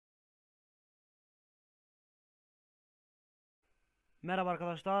Merhaba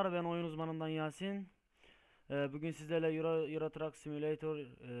arkadaşlar, ben oyun uzmanından Yasin. Bugün sizlerle Euro Truck Simulator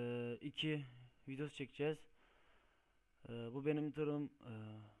 2 videosu çekeceğiz. Bu benim tırım,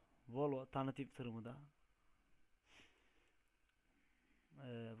 Volvo tanıtım tırımı da.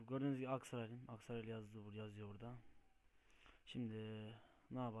 Gördüğünüz gibi Aksaray yazıyor burada. Şimdi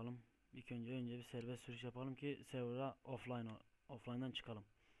ne yapalım? İlk önce bir serbest sürüş yapalım ki server'a offline'dan çıkalım.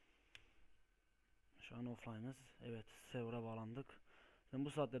 Şu an offline'ız. Evet, server'a bağlandık. Şimdi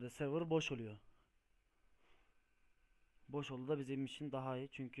bu saatlerde server boş oluyor. Boş oldu da bizim için daha iyi.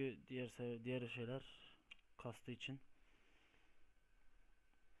 Çünkü diğer şeyler kastı için.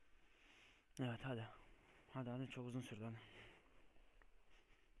 Evet, hadi. Hadi çok uzun sürdü hadi.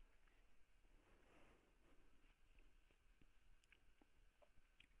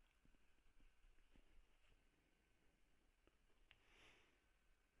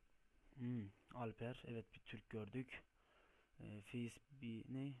 Alper. Evet, bir Türk gördük. Face B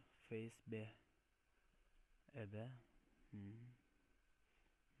ne? Face B. Ebe. Hmm.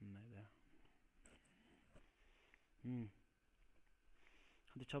 Ebe. Hmm.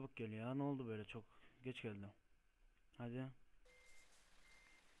 Hadi çabuk gel ya. Ne oldu böyle? Çok geç geldi. Hadi.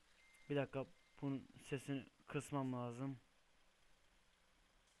 Bir dakika. Bunun sesini kısmam lazım.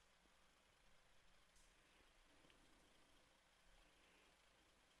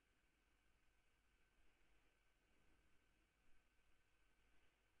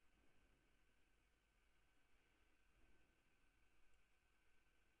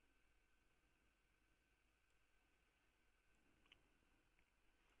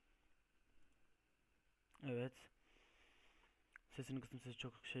 Evet. Sesini kıstım. Ses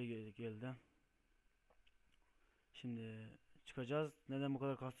çok geldi. Şimdi çıkacağız. Neden bu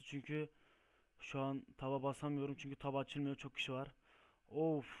kadar kastı? Çünkü şu an taba basamıyorum. Çünkü taba açılmıyor. Çok kişi var.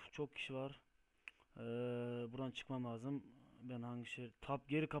 Of, çok kişi var. Buradan çıkmam lazım. Ben hangi şey? Tab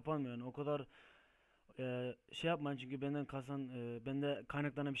geri kapanmıyor. Yani o kadar şey yapmayın çünkü bende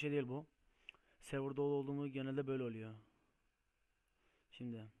kaynaklanan bir şey değil bu. Server dolu olduğumu genelde böyle oluyor.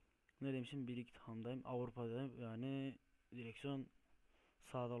 Şimdi ne demişim? Birlikteham'dayım. Avrupa'dayım. Yani direksiyon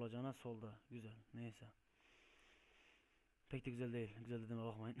sağda olacağına solda. Güzel. Neyse. Pek de güzel değil. Güzel dediğime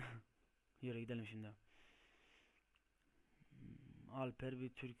bakmayın. Yere gidelim şimdi. Alper bir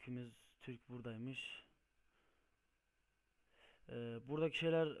Türk buradaymış. Buradaki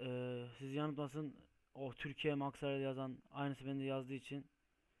şeyler sizi yanıltmasın. O Türkiye Aksaray'da yazan aynısı bende yazdığı için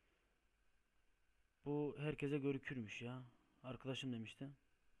bu herkese görükürmüş ya. Arkadaşım demişti.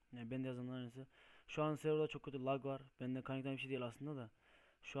 Yani bende yazanların aynısı. Şu an serverda çok kötü lag var. Bende kaynaktan bir şey değil aslında da.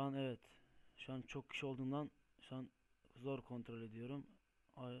 Şu an evet. Şu an çok kişi olduğundan şu an zor kontrol ediyorum.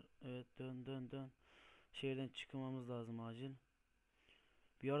 Evet, dön. Şehirden çıkmamız lazım acil.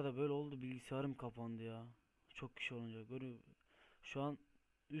 Bir arada böyle oldu, bilgisayarım kapandı ya. Çok kişi olunca. Şu an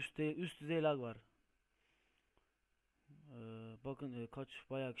üst düzey lag var. Bakın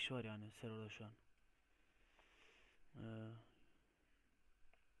bayağı kişi var yani serverda şu an. Ee,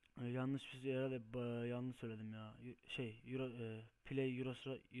 yanlış bir şey herhalde, yanlış söyledim ya.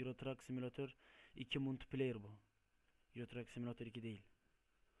 Euro Truck Simulator 2 multiplayer bu. Euro Truck Simulator 2 değil.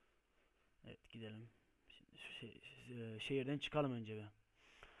 Evet, gidelim. Şimdi şehirden çıkalım önce bir.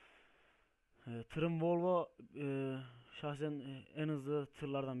 Tırım Volvo, şahsen en hızlı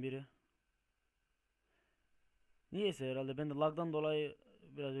tırlardan biri. Niyeyse herhalde ben de lagdan dolayı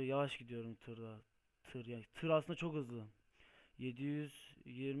biraz yavaş gidiyorum tırda. Tır aslında çok hızlı.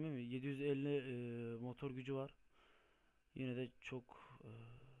 720 mi? 750 motor gücü var. Yine de çok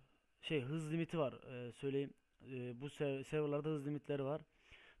hız limiti var. Söyleyeyim. Bu serverlarda hız limitleri var.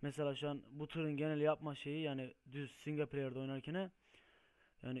 Mesela şu an bu tırın genel yapma şeyi, yani düz single player'da oynarken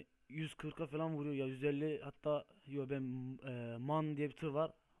yani 140'a falan vuruyor ya, 150, hatta ben MAN diye bir tır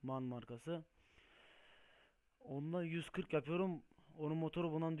var. MAN markası. Onunla 140 yapıyorum. Onun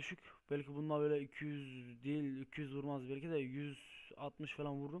motoru bundan düşük. Belki bununla böyle 200 değil, 200 vurmaz, belki de 160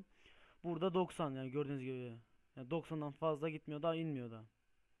 falan vururum. Burada 90, yani gördüğünüz gibi. Yani 90'dan fazla gitmiyor da inmiyor da.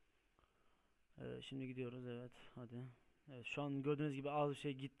 Şimdi gidiyoruz, evet, hadi. Evet, şu an gördüğünüz gibi az bir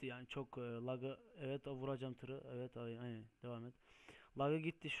şey gitti, yani çok lagı, evet, vuracağım tırı, evet, aynen devam et. Lagı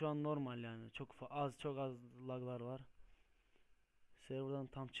gitti, şu an normal, yani çok az laglar var. Serverdan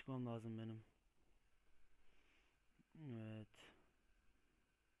tam çıkmam lazım benim. Evet.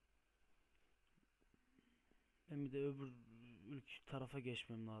 Ben bir de öbür tarafa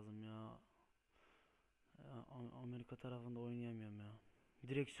geçmem lazım ya. Amerika tarafında oynayamıyorum ya.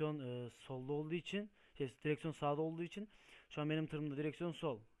 Direksiyon solda olduğu için, direksiyon sağda olduğu için şu an benim tırımda direksiyon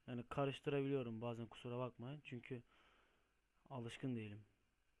sol. Yani karıştırabiliyorum bazen, kusura bakmayın. Çünkü alışkın değilim.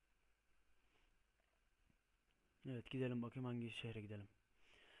 Evet, gidelim bakayım hangi şehre gidelim.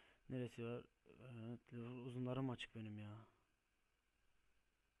 Neresi var? Evet, uzunlarım açık benim ya.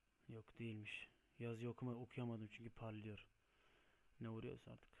 Yok, değilmiş. Yazıyı okuyamadım çünkü parlıyor. Ne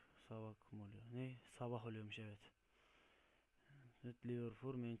vuruyorsa artık. Sabah mı oluyor? Ne? Sabah oluyormuş, evet. Evet,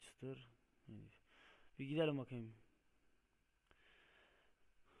 Liverpool, Manchester. Bir gidelim bakayım.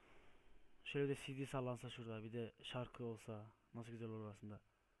 Şöyle de CD sallansa şurada, bir de şarkı olsa nasıl güzel olur aslında.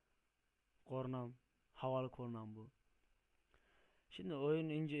 Kornam, havalı kornam bu. Şimdi oyun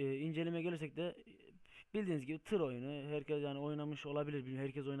inceleme gelirsek de bildiğiniz gibi tır oyunu. Herkes yani oynamış olabilir, bilmiyorum,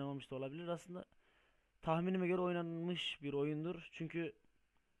 herkes oynamamış da olabilir. Aslında tahminime göre oynanmış bir oyundur. Çünkü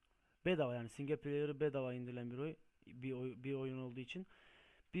bedava, yani single player'ı bedava indirilen bir oyun olduğu için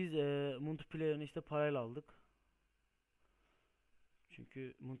biz multiplayer'ını işte parayla aldık.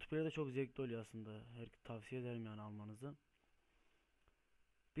 Çünkü multiplayer de çok zevkli oluyor aslında. Tavsiye ederim yani almanızı.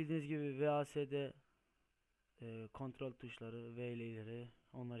 Bildiğiniz gibi VASD kontrol tuşları, V ile ileri,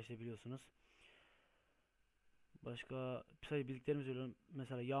 onlar işte biliyorsunuz. Başka sadece bildiklerimi söylüyorum.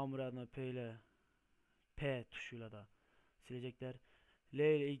 Mesela yağmur yağdığında P tuşuyla da silecekler. L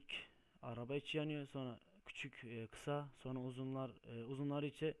ile ilk araba içi yanıyor. Sonra küçük, kısa, sonra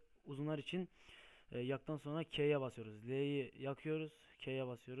uzunlar için yaktan sonra K'ye basıyoruz. L'yi yakıyoruz, K'ye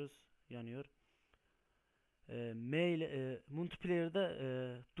basıyoruz, yanıyor. M ile multiplayer'da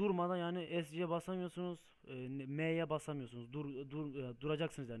durmadan, yani SC'ye basamıyorsunuz, M'ye basamıyorsunuz.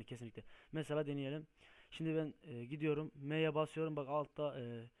 Duracaksınız yani kesinlikle. Mesela deneyelim. Şimdi ben gidiyorum, M'ye basıyorum. Bak altta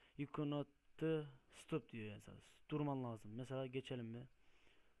you cannot stop diyor yani. Durman lazım. Mesela geçelim mi?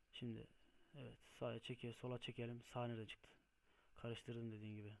 Şimdi evet, sağa çekiyor, sola çekelim. Sağ nerede çıktı? Karıştırdım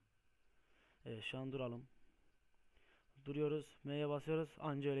dediğin gibi. Evet, şu an duralım. Duruyoruz, M'ye basıyoruz.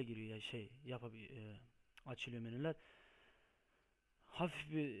 Anca öyle giriyor ya, açılıyor menüler.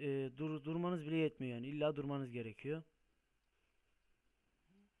 Hafif bir durmanız bile yetmiyor yani. İlla durmanız gerekiyor.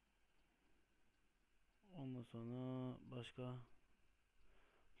 Ondan sonra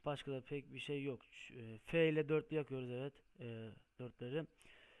başka da pek bir şey yok. F ile dörtlü yakıyoruz, evet. Dörtleri.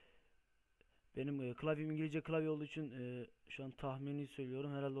 Benim klavyem İngilizce klavye olduğu için şu an tahmini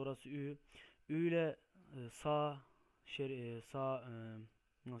söylüyorum. Herhalde orası Ü. Ü ile sağ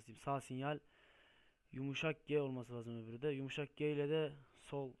nasıl diyeyim, sağ sinyal, yumuşak G olması lazım öbürü de. Yumuşak G ile de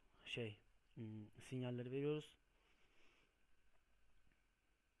sol sinyalleri veriyoruz.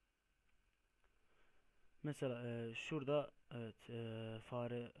 Mesela şurada evet,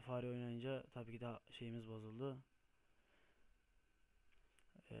 fare oynayınca tabii ki de şeyimiz bozuldu.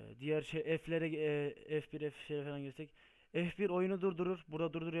 Diğer şey F'lere, F1 F falan girsek, F1 oyunu durdurur.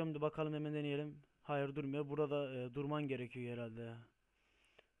 Burada durduruyorum da bakalım, hemen deneyelim. Hayır, durmuyor. Burada durman gerekiyor herhalde.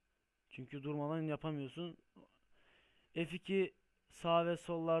 Çünkü durmadan yapamıyorsun. F2 sağ ve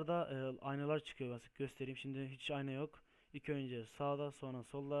sollarda aynalar çıkıyor. Bak göstereyim. Şimdi hiç ayna yok. İlk önce sağda, sonra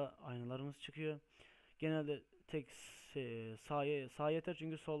solda aynalarımız çıkıyor. Genelde tek sağ yeter,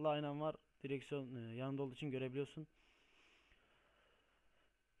 çünkü solda aynan var. Direksiyon yanında olduğu için görebiliyorsun.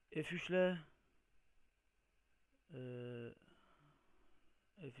 F3 ile e,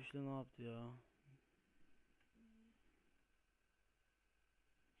 F3 ile ne yaptı ya?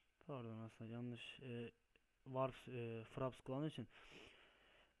 Pardon, aslında yanlış Fraps kullandığı için.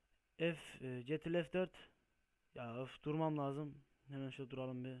 Ctrl F4. Ya öf, durmam lazım. Hemen şöyle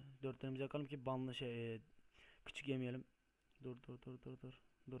duralım bir. Dörtlerimizi yakalım ki banlı küçük yemeyelim. Dur.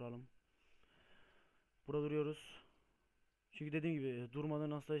 Duralım. Burada duruyoruz. Çünkü dediğim gibi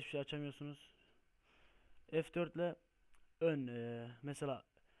durmadan asla hiçbir şey açamıyorsunuz. F4 ile ön mesela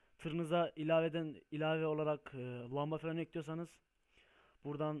tırınıza ilave olarak lamba falan ekliyorsanız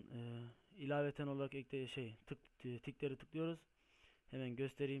buradan ilaveten olarak tikleri tıklıyoruz. Hemen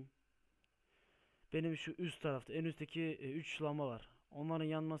göstereyim. Benim şu üst tarafta, en üstteki 3 lamba var. Onların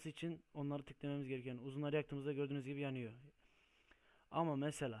yanması için onları tıklamamız gerekiyor. Yani uzunları yaktığımızda gördüğünüz gibi yanıyor. Ama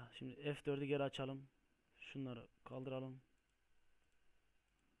mesela şimdi F4'ü geri açalım. Şunları kaldıralım.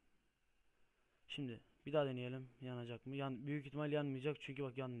 Şimdi bir daha deneyelim. Yanacak mı? Büyük ihtimal yanmayacak, çünkü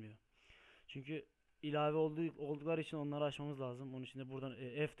bak yanmıyor. Çünkü ilave oldukları için onları açmamız lazım. Onun için de buradan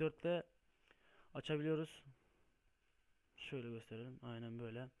F4 ile açabiliyoruz. Şöyle gösterelim. Aynen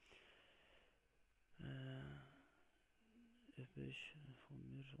böyle. F5,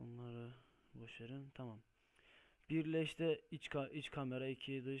 F11, onları boş verin. Tamam. Bir ile işte iç kamera,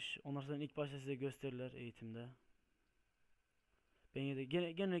 iki dış. Onlar zaten ilk başta size gösterirler eğitimde. Ben yine de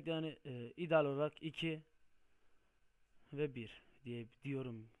genellikle hani ideal olarak 2 ve 1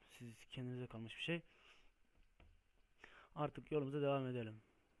 diyorum. Siz kendinize kalmış bir şey. Artık yolumuza devam edelim.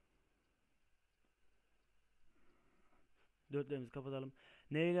 Dörtlerimizi kapatalım.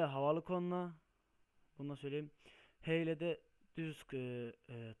 Ne ile? Havalı konla. Bunu da söyleyeyim. H ile de düz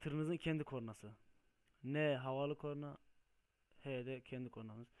tırınızın kendi kornası. N havalı korna, H de kendi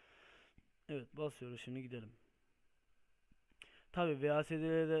kornamız. Evet, basıyoruz, şimdi gidelim. Tabi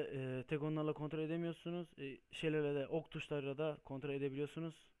VASD'leri de tek onlarla kontrol edemiyorsunuz. Şeylerle de ok tuşlarıyla da kontrol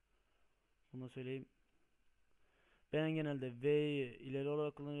edebiliyorsunuz. Bunu da söyleyeyim. Ben genelde V'yi ileri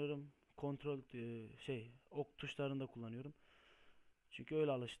olarak kullanıyorum. Kontrol ok tuşlarını da kullanıyorum. Çünkü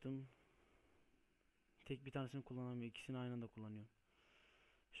öyle alıştım. Tek bir tanesini kullanamıyorum. İkisini aynı anda kullanıyorum.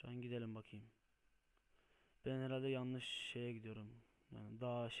 Şu an gidelim bakayım. Ben herhalde yanlış şeye gidiyorum. Yani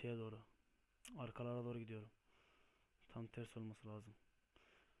daha şeye doğru. Arkalara doğru gidiyorum. Tam ters olması lazım.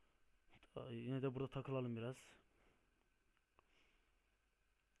 Yine de burada takılalım biraz.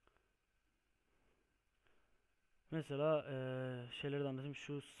 Mesela şeyleri de anlatayım.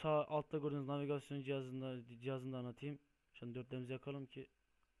 Şu sağ altta gördüğünüz navigasyon cihazında anlatayım. Şimdi dörtlerimizi yakalım ki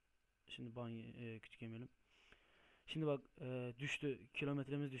şimdi küçük yemeyelim. Şimdi bak, düştü.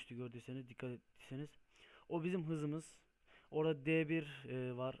 Kilometremiz düştü, gördüyseniz, dikkat ettiyseniz. O bizim hızımız. Orada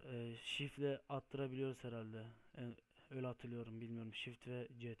D1 var. Shift ile attırabiliyoruz herhalde. Öyle hatırlıyorum, bilmiyorum. Shift ve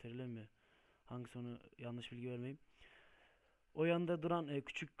CTRL mi? Hangisi, onu yanlış bilgi vermeyeyim. O yanda duran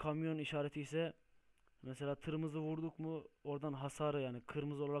küçük kamyon işareti ise, mesela tırımızı vurduk mu oradan hasarı, yani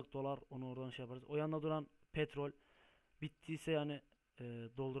kırmızı olarak dolar, onu oradan şey yaparız. O yanda duran petrol, bittiyse yani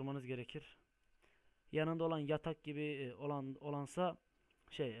doldurmanız gerekir. Yanında olan yatak gibi olansa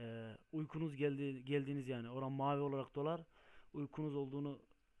uykunuz geldiğiniz, yani oran mavi olarak dolar, uykunuz olduğunu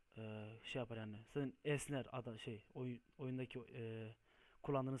şey yapar yani. Sizin esner oyundaki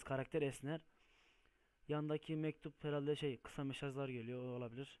kullandığınız karakter esner. Yandaki mektup herhalde kısa mesajlar geliyor, o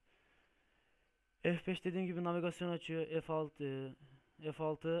olabilir. F5 dediğim gibi navigasyon açıyor.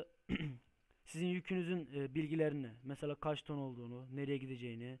 F6 sizin yükünüzün bilgilerini, mesela kaç ton olduğunu, nereye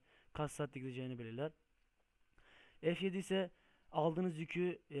gideceğini, kaç saatte gideceğini belirler. F7 ise aldığınız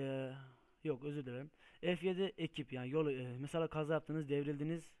yükü, yok, özür dilerim. F7 ekip, yani yol, mesela kaza yaptınız,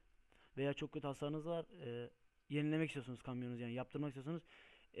 devrildiniz veya çok kötü hasarınız var. Yenilemek istiyorsunuz kamyonunuzu, yani yaptırmak istiyorsunuz.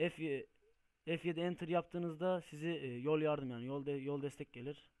 F F7 enter yaptığınızda sizi yol yardım, yani yol destek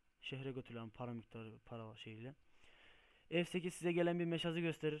gelir. Şehre götürülen para miktarı, para şeyiyle. F8 size gelen bir mesajı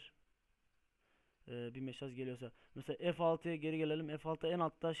gösterir. Bir mesaj geliyorsa. Mesela F6'ya geri gelelim. F6 en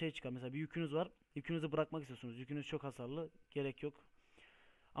altta çıkar. Mesela bir yükünüz var. Yükünüzü bırakmak istiyorsunuz. Yükünüz çok hasarlı. Gerek yok.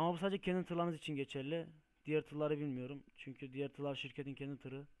 Ama bu sadece kendi tırlarınız için geçerli. Diğer tırları bilmiyorum. Çünkü diğer tırlar şirketin kendi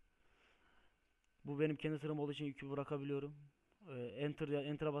tırı. Bu benim kendi tırım olduğu için yükü bırakabiliyorum.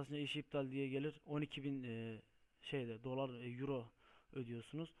 Enter'a basınca işi iptal diye gelir. 12.000 dolar, euro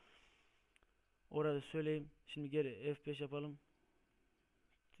ödüyorsunuz. Orada söyleyeyim. Şimdi geri F5 yapalım.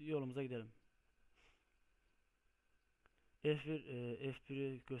 Yolumuza gidelim.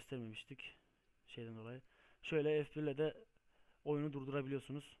 F1'i göstermemiştik şeyden dolayı. Şöyle F1 ile de oyunu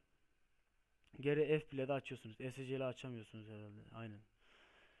durdurabiliyorsunuz. Geri F1 ile de açıyorsunuz. SC ile açamıyorsunuz herhalde. Aynen.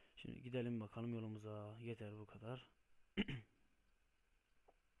 Şimdi gidelim bakalım yolumuza. Yeter bu kadar.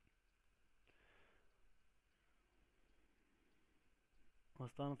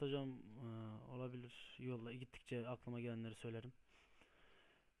 Aslında anlatacağım olabilir. Yolda gittikçe aklıma gelenleri söylerim.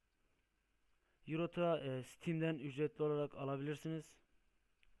 Eurotrack'ı Steam'den ücretli olarak alabilirsiniz.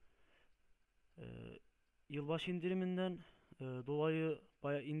 E, Yılbaşı indiriminden dolayı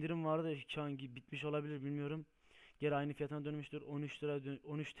bayağı indirim vardı. Şu an bitmiş olabilir, bilmiyorum. Geri aynı fiyatına dönmüştür. 13 lira,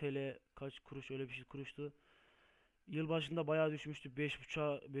 13 TL kaç kuruş, öyle bir şey kuruştu. Yılbaşında bayağı düşmüştü.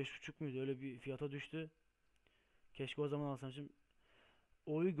 5,5 muydu? Öyle bir fiyata düştü. Keşke o zaman alsam. Şimdi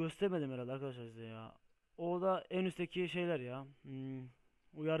oyu göstermedim herhalde arkadaşlar size ya. O da en üstteki şeyler ya.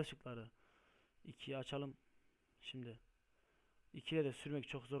 Uyarı ışıkları. 2'yi açalım. Şimdi 2'ye de sürmek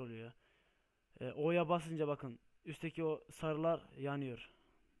çok zor oluyor ya. O'ya basınca bakın üstteki o sarılar yanıyor.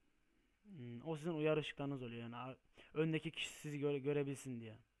 O sizin uyarı ışıklarınız oluyor yani, öndeki kişi sizi görebilsin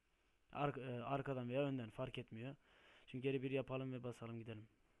diye. Arkadan veya önden fark etmiyor. Şimdi geri bir yapalım ve basalım, gidelim.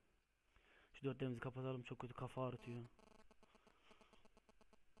 Şu dörtlerimizi kapatalım, çok kötü kafa ağrıtıyor.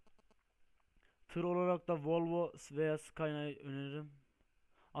 Tır olarak da Volvo veya Skyline'ı öneririm.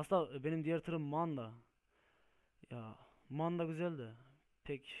 Aslında benim diğer tırım Manda. Ya Manda güzel de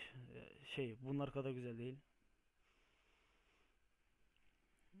pek bunlar kadar güzel değil.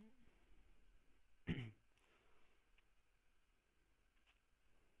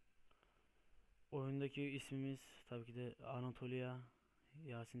 Oyundaki ismimiz tabii ki de Anatolia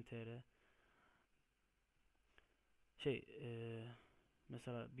Yasin TR. Şey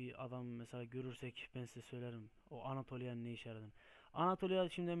mesela bir adam mesela görürsek ben size söylerim o Anatolia'nın ne işe yaradığını. Anatolia,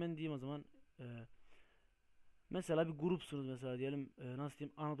 şimdi hemen diyeyim o zaman. Eee, Mesela bir grupsunuz, mesela diyelim, nasıl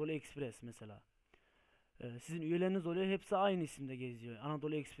diyeyim, Anadolu Express mesela. Sizin üyeleriniz oluyor. Hepsi aynı isimde geziyor.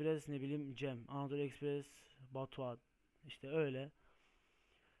 Anadolu Express, ne bileyim Cem, Anadolu Express, Batuhan, işte öyle.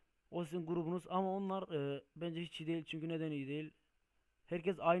 O sizin grubunuz ama onlar bence hiç iyi değil. Çünkü neden iyi değil?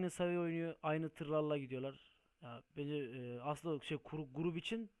 Herkes aynı seviye oynuyor. Aynı tırlarla gidiyorlar. Ya bence aslında grup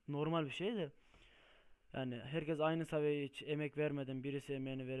için normal bir şey de. Yani herkes aynı seviyeye hiç emek vermeden, birisi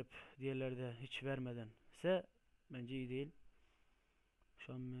emeğini verip diğerleri de hiç vermeden ise bence iyi değil.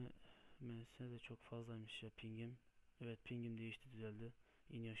 Şu an MS de çok fazlaymış ya pingim. Evet, pingim değişti, düzeldi.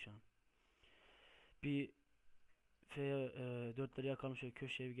 İniyor şu an. Bir F4'leri yakalım, şöyle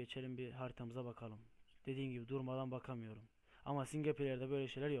köşeye bir geçelim, bir haritamıza bakalım. Dediğim gibi durmadan bakamıyorum. Ama Singapur'da böyle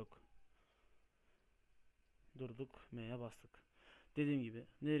şeyler yok. Durduk, M'ye bastık. Dediğim gibi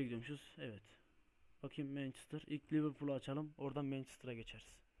nereye gidiyormuşuz? Evet. Bakayım, Manchester. İlk Liverpool'u açalım. Oradan Manchester'a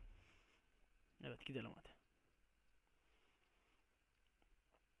geçeriz. Evet, gidelim hadi.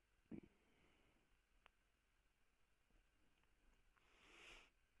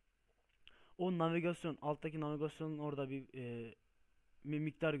 O navigasyon, alttaki navigasyonun orada bir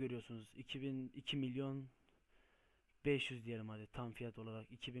miktar görüyorsunuz. 2 milyon 500 diyelim hadi, tam fiyat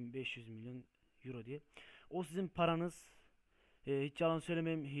olarak 2500 milyon euro diye. O sizin paranız. Hiç yalan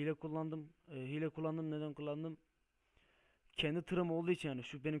söylemeyeyim, hile kullandım. Hile kullandım, neden kullandım? Kendi tırım olduğu için, yani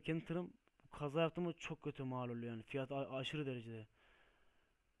şu benim kendi tırım, kaza yaptığımda çok kötü mal oluyor yani, fiyat aşırı derecede.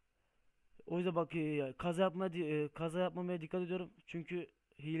 O yüzden bak, kaza yapmamaya dikkat ediyorum. Çünkü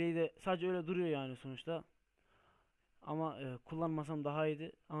hileyi de sadece öyle duruyor yani sonuçta. Ama kullanmasam daha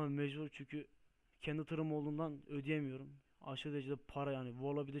iyiydi. Ama mecbur, çünkü kendi tırım olduğundan ödeyemiyorum. Aşırı derecede para yani.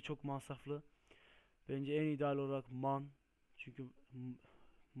 Vola bir de çok masraflı. Bence en ideal olarak MAN. Çünkü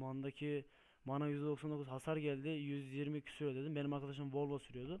MAN'daki MAN'a %99 hasar geldi. 120 küsür ödedim. Benim arkadaşım Volvo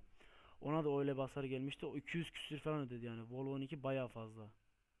sürüyordu. Ona da öyle bir hasar gelmişti. O 200 küsür falan ödedi yani. Volvo 12 bayağı fazla.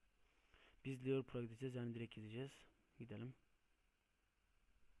 Biz Liverpool'a gideceğiz, yani direkt gideceğiz. Gidelim.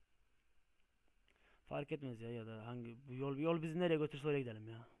 Fark etmez ya, ya da hangi bu yol bizi nereye götürse oraya gidelim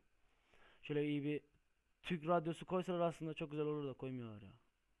ya. Şöyle iyi bir Türk radyosu koysalar aslında çok güzel olur da koymuyorlar ya.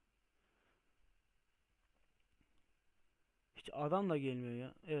 Hiç adam da gelmiyor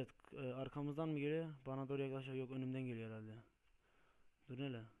ya. Evet, arkamızdan mı geliyor? Bana doğru yaklaşıyor. Yok, önümden geliyor herhalde. Dur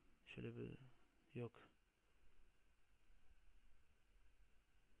hele. Şöyle bir, yok.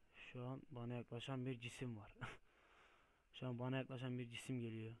 Şu an bana yaklaşan bir cisim var. Şu an bana yaklaşan bir cisim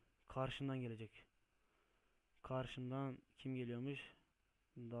geliyor. Karşımdan gelecek. Karşımdan kim geliyormuş?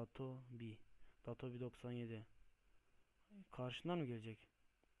 Dato B. Dato B 97. Karşından mı gelecek?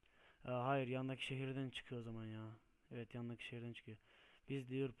 Hayır, yandaki şehirden çıkıyor o zaman ya. Evet, yandaki şehirden çıkıyor.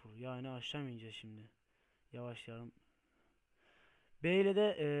 Biz Liverpool. Yani aşağı mı ineceğiz şimdi? Yavaşlayalım. B ile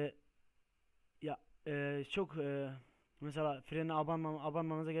de ya çok mesela frene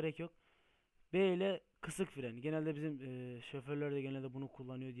abanmanıza gerek yok. B ile kısık fren. Genelde bizim şoförler de genelde bunu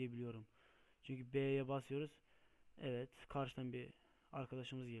kullanıyor diye biliyorum. Çünkü B'ye basıyoruz. Evet, karşıdan bir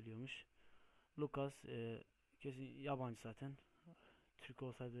arkadaşımız geliyormuş. Lucas, kesin yabancı zaten. Türk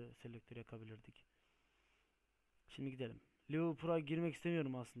olsaydı selektör yakabilirdik. Şimdi gidelim. Liverpool'a girmek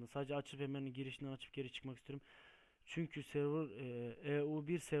istemiyorum aslında. Sadece açıp hemen girişinden açıp geri çıkmak istiyorum. Çünkü server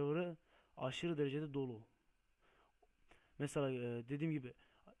EU1 serverı aşırı derecede dolu. Mesela dediğim gibi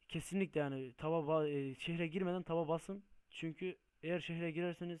kesinlikle yani şehre girmeden taba basın. Çünkü eğer şehre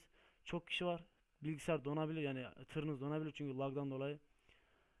girerseniz çok kişi var. Bilgisayar donabilir, yani tırınız donabilir çünkü lagdan dolayı.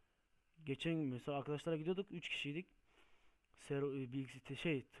 Geçen gün mesela arkadaşlara gidiyorduk, 3 kişiydik.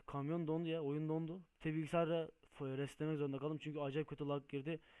 Kamyon dondu ya, oyun dondu. Bilgisayarda restlemek zorunda kaldım çünkü acayip kötü lag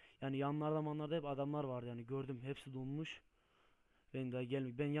girdi. Yani yanlarda manlarda hep adamlar vardı, yani gördüm, hepsi donmuş.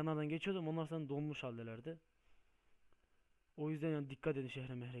 Ben yanlardan geçiyordum, onlar sana donmuş haldelerdi. O yüzden yani dikkat edin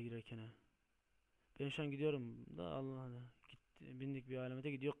şehre mehre girerken ha. Ben şu an gidiyorum da, Allah Allah. Bindik bir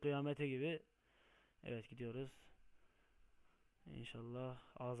alamete, gidiyor kıyamete gibi. Evet, gidiyoruz. İnşallah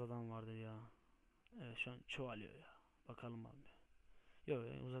az adam vardır ya. Evet, şu an çoğalıyor ya. Bakalım abi. Yok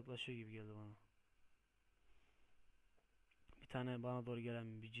ya, uzaklaşıyor gibi geldi bana. Bir tane bana doğru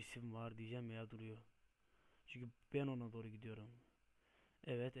gelen bir cisim var diyeceğim ya, duruyor. Çünkü ben ona doğru gidiyorum.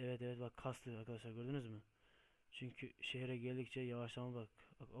 Evet, evet, evet, bak kastı arkadaşlar, gördünüz mü? Çünkü şehre geldikçe yavaşlama bak.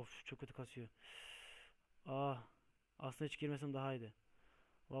 Bak, of, çok kötü kasıyor. Ah, aslında hiç girmesem daha iyiydi.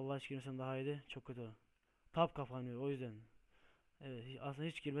 Vallahi hiç girmesem daha iyiydi. Çok kötü. Tap kapanıyor o yüzden. Evet, aslında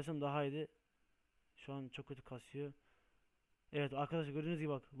hiç girmesem daha iyiydi. Şu an çok kötü kasıyor. Evet arkadaşlar, gördüğünüz gibi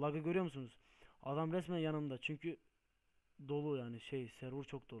bak. Lag'ı görüyor musunuz? Adam resmen yanımda. Çünkü dolu, yani server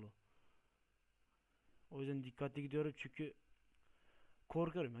çok dolu. O yüzden dikkatli gidiyorum çünkü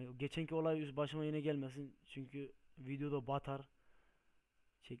korkarım. Yani geçenki olay başıma yine gelmesin. Çünkü videoda batar.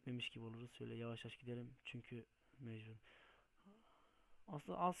 Çekmemiş gibi oluruz. Şöyle yavaş yavaş gidelim. Çünkü mecbur.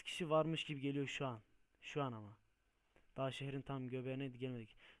 Aslında az kişi varmış gibi geliyor şu an. Şu an ama. Daha şehrin tam göbeğine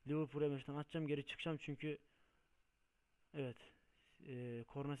gelmedik. Liverpool'a maçtan atacağım, geri çıkacağım çünkü evet,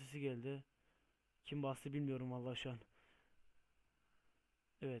 korna sesi geldi. Kim bastı bilmiyorum vallahi şu an.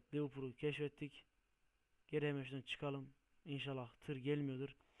 Evet, Liverpool'u keşfettik. Geri hemen şuradan çıkalım. İnşallah tır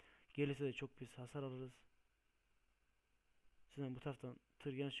gelmiyordur. Gelirse de çok pis hasar alırız. Sizden bu taraftan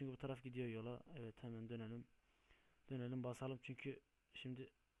tır gelmiş çünkü bu taraf gidiyor yola. Evet, hemen dönelim. Dönelim basalım çünkü şimdi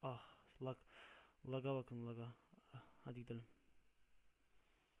ah lag, laga bakın laga. Ah, hadi gidelim.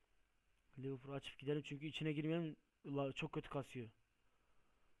 Liverpool'u açıp gidelim çünkü içine girmeyelim. Çok kötü kasıyor.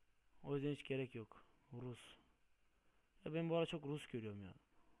 O yüzden hiç gerek yok. Rus. Ya ben bu ara çok Rus görüyorum ya.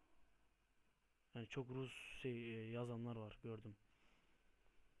 Yani çok Rus yazanlar var gördüm.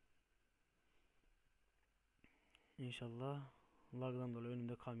 İnşallah lagdan dolayı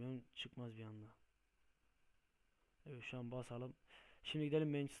önümde kamyon çıkmaz bir anda. Evet, şu an basalım. Şimdi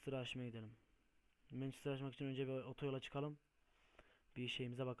gidelim Manchester'ı aşmaya gidelim. Manchester'ı aşmak için önce bir otoyola çıkalım. Bir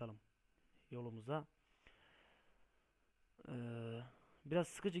şeyimize bakalım. Yolumuza. Ee, Biraz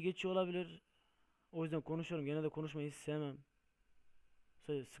sıkıcı geçiyor olabilir. O yüzden konuşuyorum. Genelde konuşmayı hiç sevmem.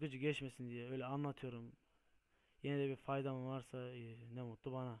 Sadece sıkıcı geçmesin diye öyle anlatıyorum. Yine de bir faydam varsa ne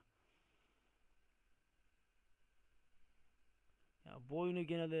mutlu bana. Ya bu oyunu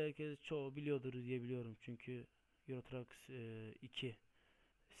genelde herkes çoğu biliyordur diye biliyorum. Çünkü Euro Truck 2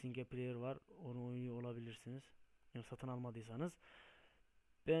 single player var. Onu oynuyor olabilirsiniz. Yani satın almadıysanız.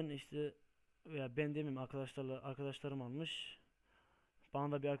 Ben işte, veya ben demeyeyim, arkadaşlarım almış.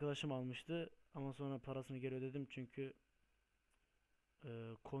 Bana da bir arkadaşım almıştı. Ama sonra parasını geri ödedim çünkü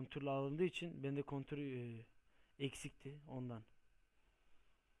kontürlü alındığı için bende kontür eksikti ondan.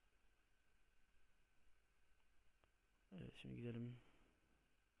 Evet, şimdi gidelim.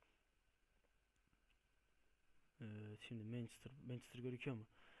 Şimdi Manchester gözüküyor mu?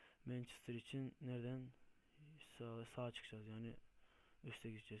 Manchester için nereden sağa çıkacağız yani, üste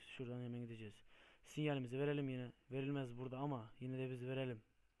gideceğiz. Şuradan hemen gideceğiz. Sinyalimizi verelim yine. Verilmez burada ama yine de biz verelim.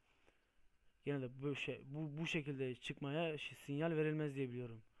 Yine de bu şekilde çıkmaya sinyal verilmez diye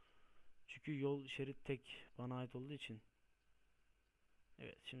biliyorum. Çünkü yol şerit tek bana ait olduğu için.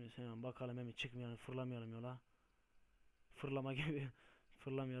 Evet, şimdi hemen bakalım, hemen çıkmayalım, fırlamayalım yola. Fırlama gibi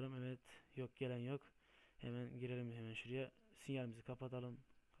fırlamayalım, evet, yok gelen yok. Hemen girelim hemen şuraya. Sinyalimizi kapatalım.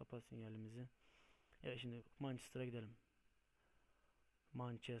 Kapat sinyalimizi. Evet, şimdi Manchester'a gidelim.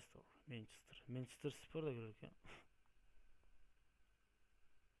 Manchester Spor da gördük ya.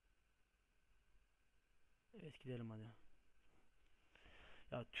 Evet, gidelim hadi.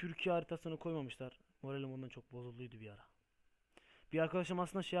 Ya Türkiye haritasını koymamışlar. Moralim ondan çok bozulduydu bir ara. Bir arkadaşım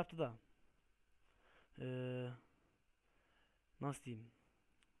aslında şey yaptı da. Eee Nasıl diyeyim?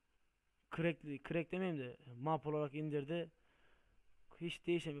 Crack demeyeyim de map olarak indirdi. Hiç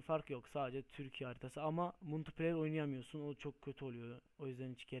değişen bir fark yok. Sadece Türkiye haritası ama multiplayer oynayamıyorsun. O çok kötü oluyor. O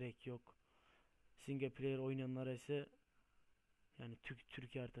yüzden hiç gerek yok. Single player oynayanlara ise yani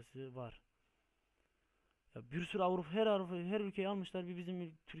Türkiye haritası var. Ya bir sürü her ülkeyi almışlar. Bir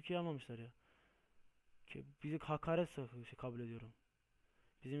bizim Türkiye almamışlar ya. Bizi hakaret kabul ediyorum.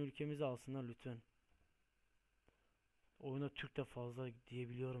 Bizim ülkemizi alsınlar lütfen. Oyuna Türk de fazla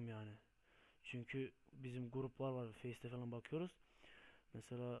diyebiliyorum yani. Çünkü bizim gruplar var. Face'te falan bakıyoruz.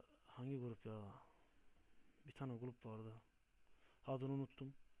 Mesela hangi grup ya? Bir tane grup vardı. Adını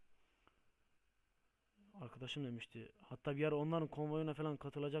unuttum. Arkadaşım demişti. Hatta bir ara onların konvoyuna falan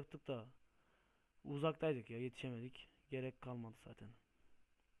katılacaktık da uzaktaydık ya, yetişemedik. Gerek kalmadı zaten.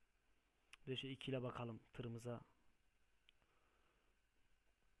 Bir de şey, ikile bakalım tırımıza.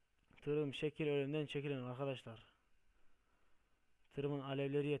 Tırım şekil önünden çekilin arkadaşlar. Tırımın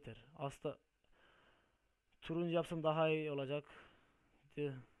alevleri yeter. Aslında turuncu yapsam daha iyi olacak.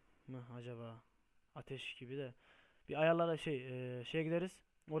 Değil mi acaba? Ateş gibi de. Bir ayarlara şeye gideriz.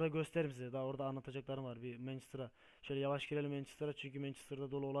 Orada gösteririm size. Daha orada anlatacaklarım var. Bir Manchester'a. Şöyle yavaş girelim Manchester'a çünkü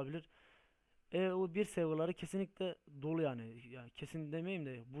Manchester'da dolu olabilir. O bir serverları kesinlikle dolu yani. Yani kesin demeyeyim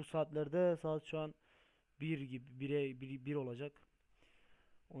de bu saatlerde, saat şu an bir gibi, 1 olacak.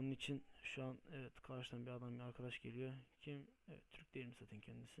 Onun için şu an evet, karşıdan bir adam, bir arkadaş geliyor. Kim? Evet, Türk değilmiş zaten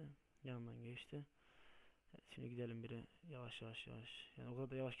kendisi. Yanından geçti. Evet, şimdi gidelim bire, yavaş yavaş yavaş. Yani o kadar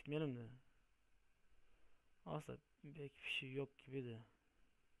da yavaş gitmeyelim de. Aslında pek bir şey yok gibi de.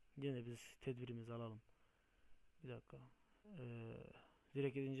 Yine de biz tedbirimizi alalım. Bir dakika. Ee,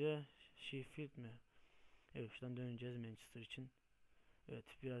 Direkt gidince Sheffield mi? Evet, şuradan döneceğiz Manchester için. Evet,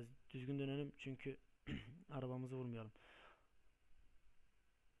 biraz düzgün dönelim çünkü arabamızı vurmayalım.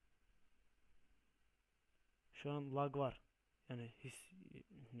 Şu an lag var. yani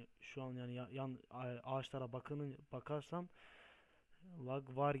şu an yani ağaçlara bakarsam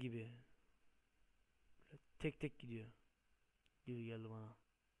lag var gibi. Tek tek gidiyor gibi geldi bana.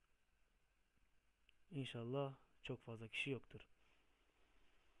 İnşallah çok fazla kişi yoktur.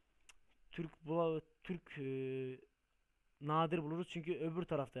 Türk nadir buluruz çünkü öbür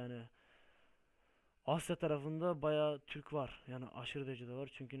tarafta yani Asya tarafında bayağı Türk var. Yani aşırı derecede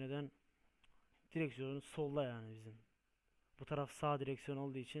var. Çünkü neden? Direksiyonun solda yani bizim. Bu taraf sağ direksiyon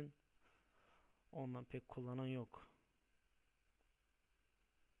olduğu için ondan pek kullanan yok.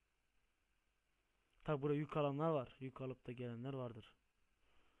 Tabi buraya yük alanlar var. Yük alıp da gelenler vardır.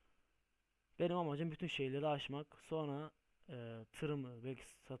 Benim amacım bütün şeyleri aşmak. Sonra tırımı belki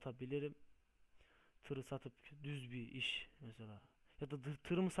satabilirim. Tırı satıp düz bir iş mesela. Ya da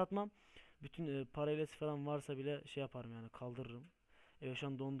tırımı satmam. Bütün parayla falan varsa bile şey yaparım yani kaldırırım. Evet şu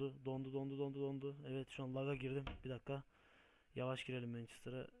an dondu. Dondu dondu dondu dondu. Evet şu an laga girdim. Bir dakika. Yavaş girelim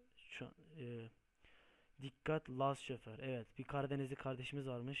Manchester'a. Şu an dikkat Laz şoför. Evet bir Karadenizli kardeşimiz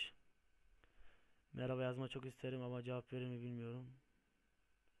varmış. Merhaba yazma çok isterim ama cevap verir mi bilmiyorum.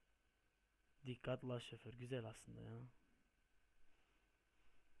 Dikkat Laz şoför. Güzel aslında ya.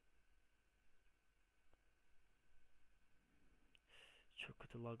 Çok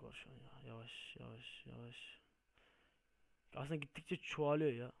kötü lag var şu an ya. Yavaş yavaş yavaş. Aslında gittikçe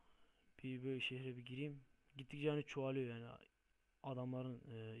çoğalıyor ya. Bir böyle şehre bir gireyim. Gittikçe yani çoğalıyor yani adamların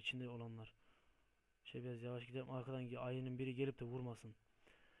içinde olanlar. Şey biraz yavaş gidelim arkadan ayının biri gelip de vurmasın.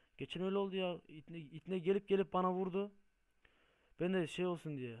 Geçen öyle oldu ya. İtne gelip gelip bana vurdu. Ben de şey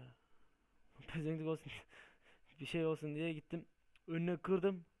olsun diye. Pezenklik olsun bir şey olsun diye gittim. Önüne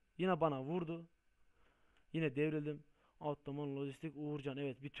kırdım. Yine bana vurdu. Yine devrildim. Alttaman Lojistik Uğurcan.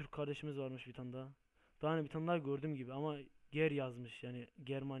 Evet bir Türk kardeşimiz varmış bir tane daha. Daha hani bir tane daha gördüm gibi ama ger yazmış yani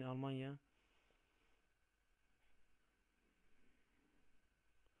Germanya Almanya.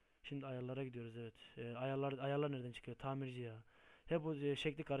 Şimdi ayarlara gidiyoruz evet. Ayarlar nereden çıkıyor? Tamirci ya. Hep o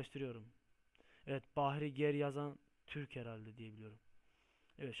şekli karıştırıyorum. Evet Bahri Ger yazan Türk herhalde diye biliyorum.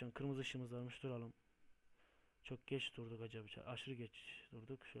 Evet şu an kırmızı ışığımız varmış duralım. Çok geç durduk acaba. Aşırı geç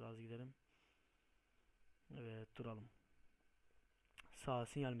durduk. Şöyle az gidelim. Evet duralım. Sağ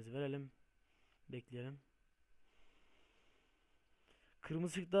sinyalimizi verelim. Bekleyelim.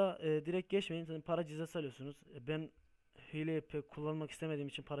 Kırmızı ışıkta direkt geçmeyin. Zaten para cezası alıyorsunuz. Ben hileyi pek kullanmak istemediğim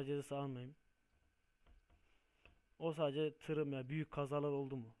için para cezası almayayım. O sadece tırım ya büyük kazalar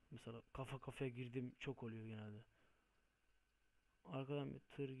oldu mu? Mesela kafa kafaya girdim çok oluyor genelde. Arkadan bir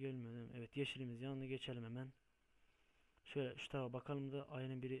tır gelmedi. Evet yeşilimiz yanına geçelim hemen. Şöyle şu tarafa bakalım da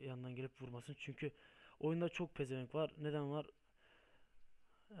ayının biri yanından gelip vurmasın. Çünkü oyunda çok pezevenk var. Neden var?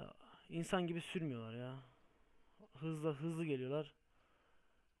 Ya, insan gibi sürmüyorlar ya. Hızlı hızlı geliyorlar.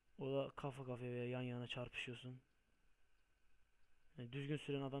 O da kafa kafaya veya yan yana çarpışıyorsun. Yani düzgün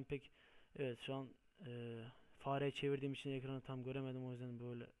süren adam pek evet şu an fareyi çevirdiğim için ekranı tam göremedim o yüzden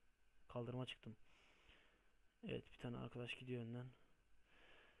böyle kaldırıma çıktım. Evet bir tane arkadaş gidiyor önden.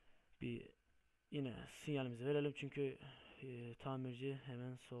 Bir yine sinyalimizi verelim çünkü tamirci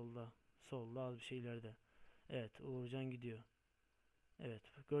hemen solda. Solda az bir şey ileride. Evet Uğurcan gidiyor. Evet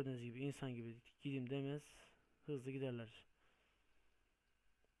gördüğünüz gibi insan gibi gideyim demez hızlı giderler.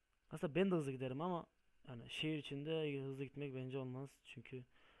 Aslında ben de hızlı giderim ama yani şehir içinde hızlı gitmek bence olmaz. Çünkü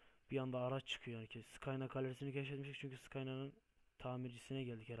bir anda araç çıkıyor yani ki Skyna kalorisini keşfetmiştik çünkü Skyna'nın tamircisine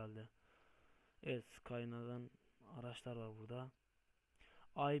geldik herhalde. Evet Skyna'dan araçlar var burada.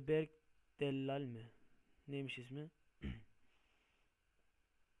 Ayberk Dellal mi? Neymiş ismi?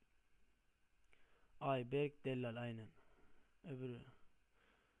 Ayberk Dellal aynen. Öbürü.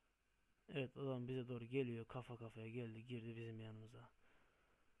 Evet adam bize doğru geliyor. Kafa kafaya geldi girdi bizim yanımıza.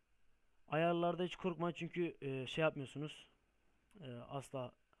 Ayarlarda hiç korkma çünkü şey yapmıyorsunuz.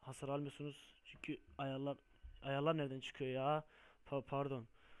 Asla hasar almıyorsunuz. Çünkü ayarlar nereden çıkıyor ya? Pardon.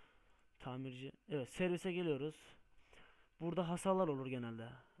 Tamirci. Evet servise geliyoruz. Burada hasarlar olur genelde.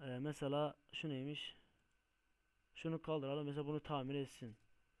 Mesela şu neymiş? Şunu kaldıralım. Mesela bunu tamir etsin.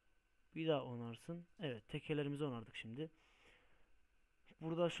 Bir daha onarsın. Evet tekerlerimizi onardık şimdi.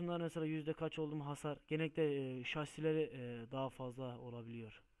 Burada şunlar mesela yüzde kaç oldu mu hasar. Genellikle şasileri daha fazla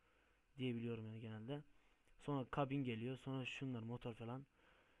olabiliyor diye biliyorum yani genelde. Sonra kabin geliyor. Sonra şunlar motor falan.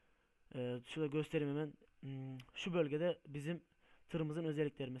 Şurada göstereyim hemen. Şu bölgede bizim tırımızın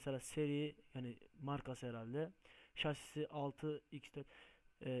özellikleri. Mesela seri yani markası herhalde. Şasisi 6x4.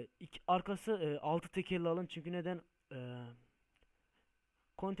 Arkası 6 tekerli alın. Çünkü neden?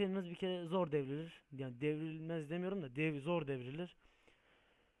 Konteyneriniz bir kere zor devrilir. Yani devrilmez demiyorum da zor devrilir.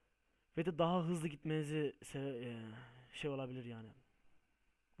 Ve de daha hızlı gitmenizi şey olabilir yani.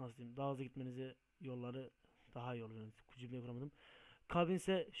 Nasıl diyeyim? Daha hızlı gitmenizi yolları Daha iyi olur. Yani. Cümleyi kuramadım. Kabin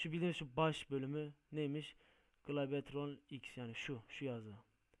ise şu bildiğiniz şu baş bölümü neymiş? Glabetron X, yani şu yazı.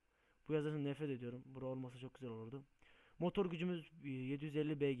 Bu yazısını nefret ediyorum. Bura olmasa çok güzel olurdu. Motor gücümüz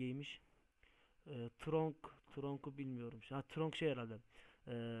 750 BG'ymiş. Tronk'u bilmiyorum. Ha, Tronk şey herhalde.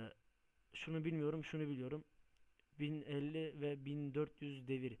 Ee, Şunu bilmiyorum, şunu biliyorum. 1050 ve 1400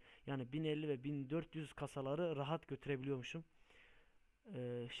 devir. Yani 1050 ve 1400 kasaları rahat götürebiliyormuşum.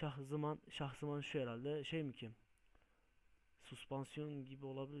 Şahzıman şu herhalde. Şey mi ki? Suspansiyon gibi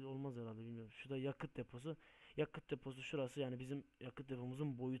olabilir, olmaz herhalde, bilmiyorum. Şurada yakıt deposu. Yakıt deposu şurası, yani bizim yakıt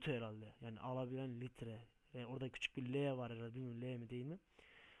depomuzun boyutu herhalde. Yani alabilen litre. Yani orada küçük bir L var herhalde. Bilmiyorum L mi değil mi?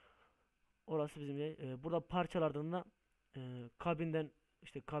 Orası bizim de. Burada parçalardan da kabinden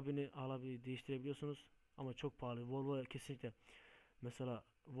işte kabini alabilir, değiştirebiliyorsunuz. Ama çok pahalı. Volvo kesinlikle. Mesela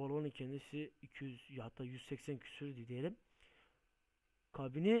Volvo'nun kendisi 200 ya hatta 180 küsür diyelim.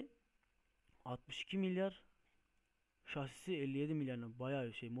 Kabini 62 milyar, şasisi 57 milyar. Bayağı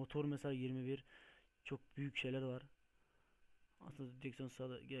bir şey. Motor mesela 21. Çok büyük şeyler var. Aslında direksiyon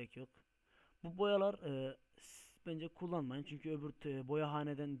sağda gerek yok. Bu boyalar bence kullanmayın. Çünkü öbür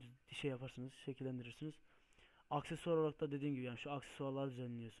boyahaneden şey yaparsınız, şekillendirirsiniz. Aksesuar olarak da dediğim gibi yani şu aksesuarları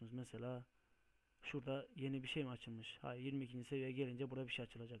düzenliyorsunuz. Mesela şurada yeni bir şey mi açılmış? Hayır, 22. seviyeye gelince burada bir şey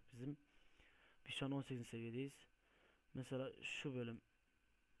açılacak bizim. Biz şu an 18. seviyedeyiz. Mesela şu bölüm.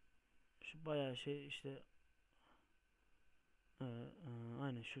 Şu bayağı şey işte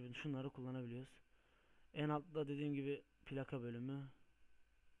aynen şunları kullanabiliyoruz. En altta dediğim gibi plaka bölümü.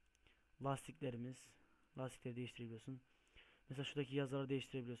 Lastiklerimiz. Lastikleri değiştirebiliyorsun. Mesela şuradaki yazıları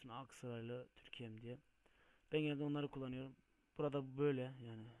değiştirebiliyorsun. Aksaraylı Türkiye'm diye. Ben genelde onları kullanıyorum. Burada böyle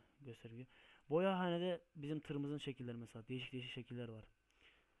yani gösterge. Boyahanede bizim tırımızın şekilleri mesela. Değişik değişik şekiller var.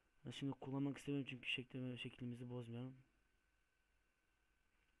 Ben şimdi kullanmak istemiyorum çünkü şeklimizi bozmayalım.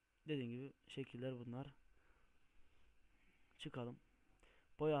 Dediğim gibi şekiller bunlar. Çıkalım.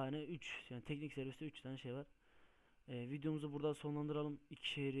 Boyahane 3, yani teknik serviste 3 tane şey var. Videomuzu burada sonlandıralım. İki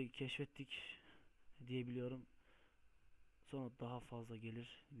şehri keşfettik diyebiliyorum. Sonra daha fazla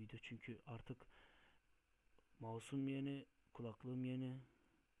gelir video çünkü artık mouse'um yeni, kulaklığım yeni.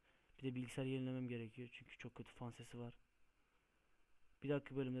 Bir de bilgisayar yenilemem gerekiyor çünkü çok kötü fan sesi var. Bir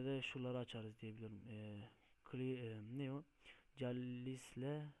dahaki bölümde de şuraları açarız diyebiliyorum. Ne o?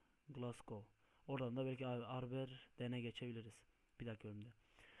 Jallis'le Glasgow. Oradan da belki Arberden'e geçebiliriz. Bir dahaki bölümde.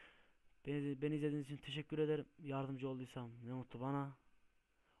 Beni izlediğiniz için teşekkür ederim. Yardımcı olduysam ne mutlu bana.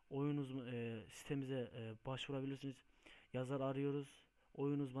 Sitemize başvurabilirsiniz. Yazar arıyoruz.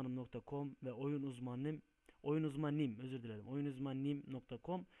 Oyunuzmanım.com ve oyunuzmanim özür dilerim.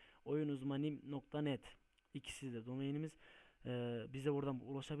 Oyunuzmanim.com, oyunuzmanim.net. İkisi de domainimiz. Bize buradan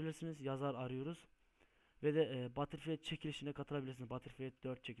ulaşabilirsiniz. Yazar arıyoruz. Ve de Battlefield çekilişine katılabilirsiniz. Battlefield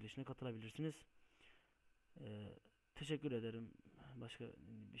 4 çekilişine katılabilirsiniz. Teşekkür ederim. Başka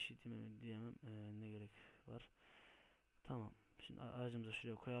bir şey diyemem. Ne gerek var? Tamam. Şimdi aracımızı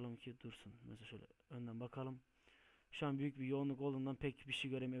şuraya koyalım ki dursun. Mesela şöyle önden bakalım. Şu an büyük bir yoğunluk olduğundan pek bir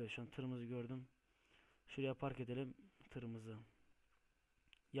şey göremiyorum. Evet, şu an tırımızı gördüm. Şuraya park edelim tırımızı.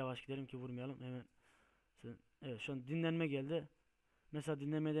 Yavaş gidelim ki vurmayalım. Hemen. Evet, şu an dinlenme geldi. Mesela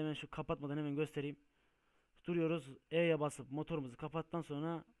dinlenmede hemen şu kapatmadan hemen göstereyim. Duruyoruz. E'ye basıp motorumuzu kapattıktan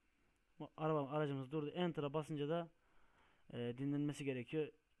sonra aracımız durdu. Enter'a basınca da dinlenmesi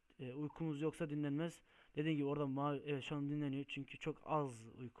gerekiyor. Uykumuz yoksa dinlenmez. Dediğim gibi orada mavi, evet şu an dinleniyor çünkü çok az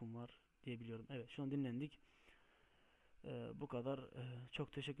uykum var diyebiliyorum. Evet, şu an dinlendik. Bu kadar.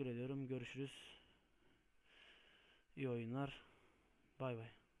 Çok teşekkür ediyorum. Görüşürüz. İyi oyunlar. Bay bay.